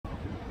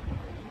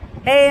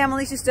Hey, I'm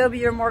Elysia Stobbe,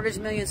 your Mortgage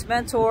Millions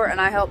mentor, and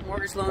I help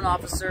mortgage loan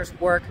officers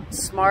work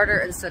smarter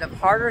instead of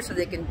harder so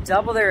they can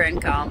double their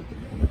income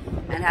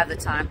and have the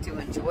time to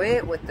enjoy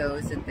it with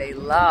those that they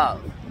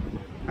love.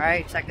 All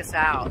right, check us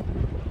out.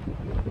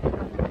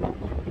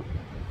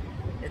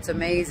 It's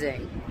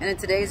amazing. And in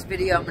today's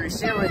video, I'm going to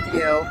share with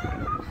you,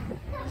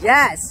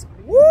 yes,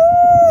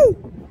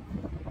 woo!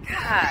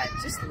 God,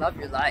 just love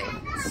your life.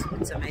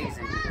 It's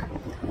amazing.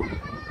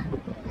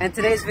 In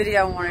today's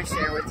video, I want to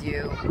share with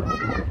you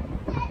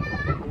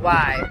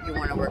why you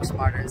want to work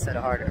smarter instead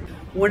of harder.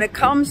 When it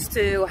comes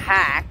to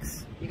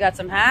hacks, you got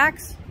some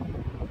hacks?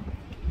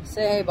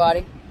 Say hey,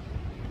 buddy.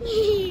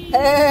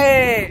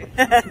 Hey!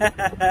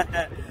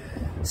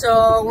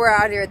 So we're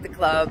out here at the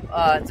club.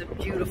 It's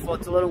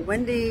a little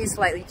windy,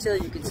 slightly chilly.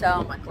 You can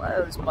tell in my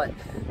clothes, but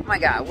oh my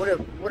God, what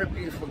a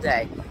beautiful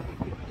day.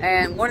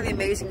 And one of the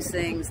amazing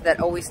things that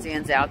always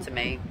stands out to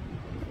me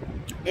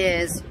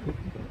is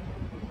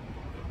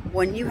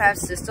when you have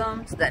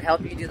systems that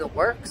help you do the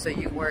work, so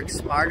you work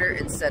smarter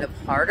instead of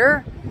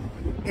harder,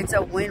 it's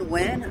a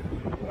win-win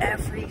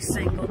every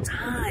single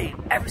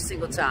time, every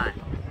single time,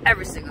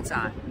 every single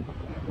time.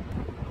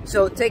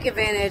 So take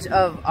advantage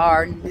of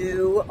our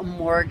new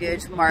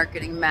Mortgage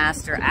Marketing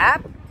Master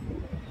app.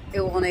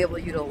 It will enable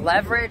you to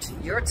leverage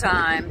your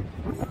time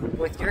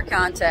with your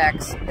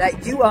contacts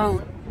that you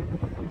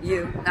own.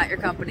 You, not your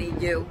company,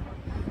 you.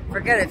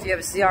 Forget it. If you have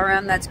a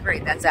CRM, that's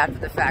great. That's after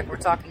the fact. We're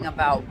talking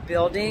about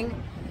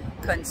building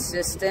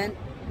consistent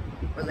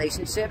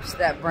relationships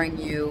that bring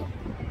you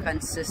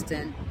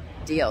consistent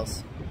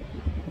deals.